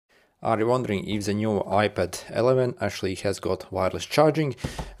Are you wondering if the new iPad 11 actually has got wireless charging,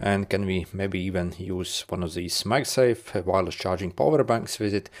 and can we maybe even use one of these MagSafe wireless charging power banks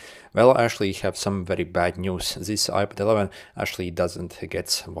with it? Well, I actually have some very bad news. This iPad 11 actually doesn't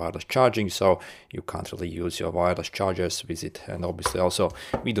get wireless charging, so you can't really use your wireless chargers with it, and obviously also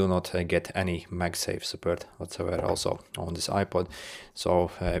we do not get any MagSafe support whatsoever also on this iPod,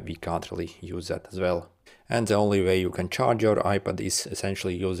 so we can't really use that as well. And the only way you can charge your iPad is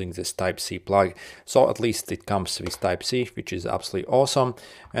essentially using this Type-C plug. So at least it comes with Type-C, which is absolutely awesome.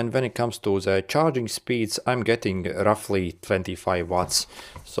 And when it comes to the charging speeds, I'm getting roughly 25 watts.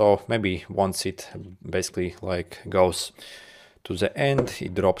 So maybe once it basically like goes to the end,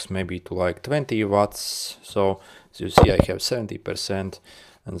 it drops maybe to like 20 watts. So as you see, I have 70%,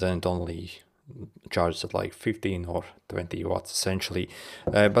 and then it only charges at like 15 or 20 watts essentially.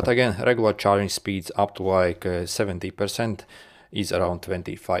 But again, regular charging speeds up to like 70% is around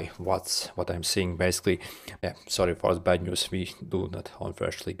 25 watts, what I'm seeing basically. Yeah, sorry for the bad news, we do not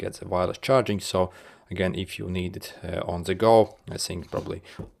unfortunately get the wireless charging. So again, if you need it on the go, I think probably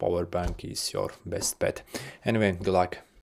power bank is your best bet. Anyway, good luck.